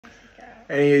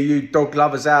Any of you dog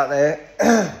lovers out there,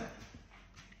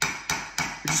 we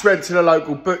just went to the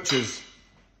local butcher's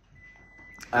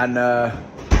and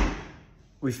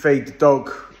we feed the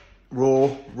dog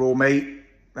raw meat.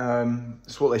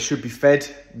 That's what they should be fed,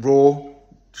 raw.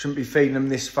 Shouldn't be feeding them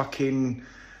this fucking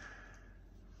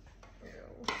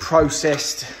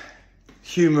processed,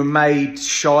 human-made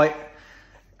shite.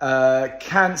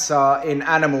 Cancer in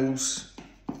animals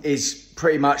is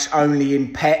pretty much only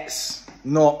in pets,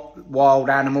 not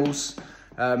wild animals,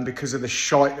 because of the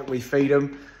shite that we feed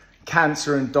them.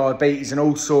 Cancer and diabetes and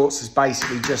all sorts is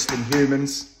basically just in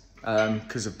humans,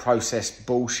 because of processed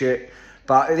bullshit.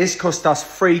 But this cost us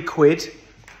 £3,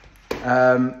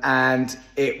 and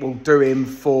it will do him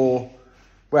for,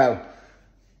 well,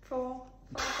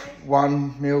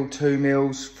 1 meal, 2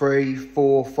 meals, 3,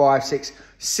 4, 5, 6.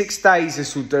 6 days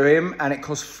this will do him, and it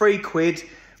costs £3.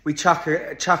 We chuck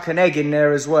an egg in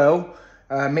there as well,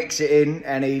 mix it in,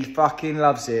 and he fucking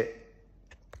loves it.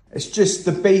 It's just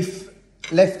the beef,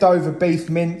 leftover beef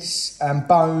mince and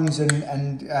bones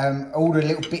and all the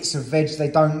little bits of veg they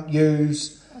don't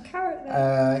use. A carrot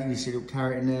there. You see a little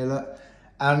carrot in there, look.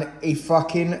 And he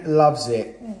fucking loves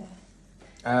it.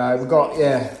 Yeah. We've got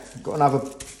another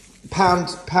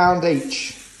pound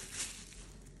each.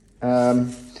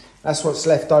 That's what's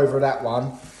left over of that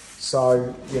one.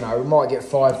 So, you know, we might get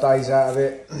 5 days out of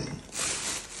it.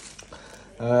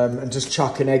 And just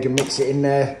chuck an egg and mix it in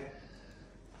there.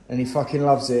 And he fucking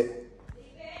loves it.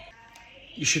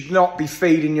 You should not be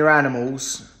feeding your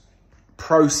animals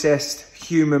processed,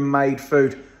 human-made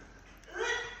food.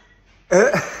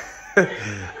 Yeah,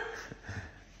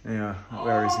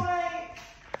 where is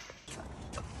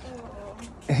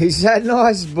he? He's that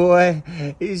nice, boy.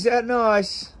 He's that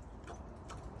nice.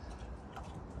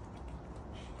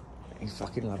 He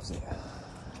fucking loves it.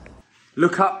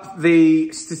 Look up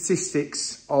the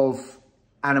statistics of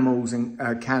animals and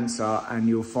cancer, and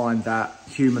you'll find that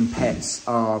human pets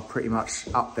are pretty much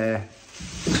up there.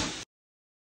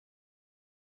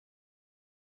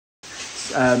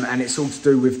 And it's all to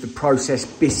do with the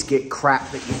processed biscuit crap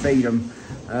that you feed them.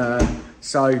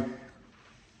 So,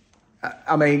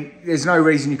 I mean, there's no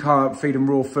reason you can't feed them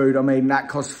raw food. I mean, that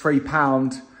costs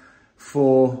 £3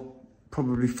 for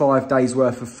probably 5 days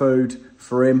worth of food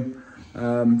for him.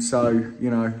 So, you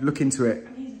know, look into it.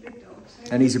 And he's a big dog.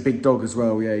 So. And he's a big dog as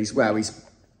well, yeah. He's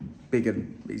bigger,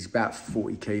 he's about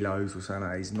 40 kilos or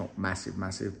something. He's not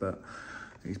massive, but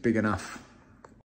he's big enough.